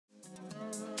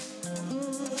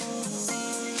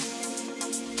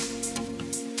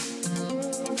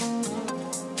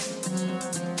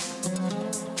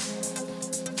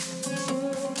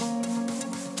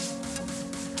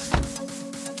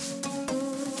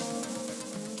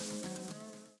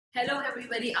Hello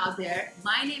everybody out there.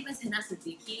 My name is Hina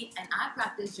and I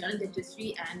practice general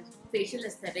dentistry and facial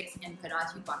aesthetics in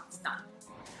Karachi, Pakistan.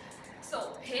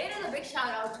 So here is a big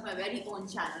shout out to my very own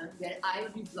channel where I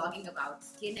will be vlogging about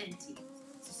skin and teeth.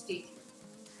 So stay tuned.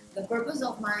 The purpose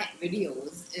of my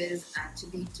videos is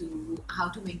actually to how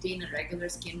to maintain a regular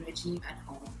skin regime at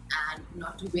home and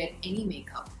not to wear any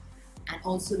makeup and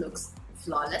also looks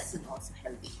flawless and also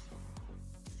healthy.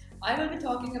 I will be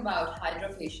talking about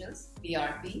hydrofacials,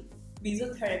 PRP,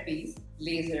 mesotherapies,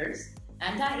 lasers,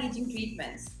 anti-aging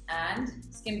treatments, and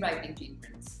skin brightening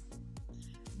treatments.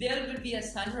 There will be a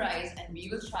sunrise and we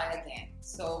will try again.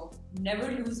 So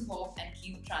never lose hope and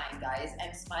keep trying, guys,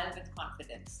 and smile with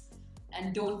confidence.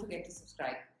 And don't forget to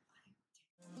subscribe.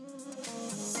 Bye.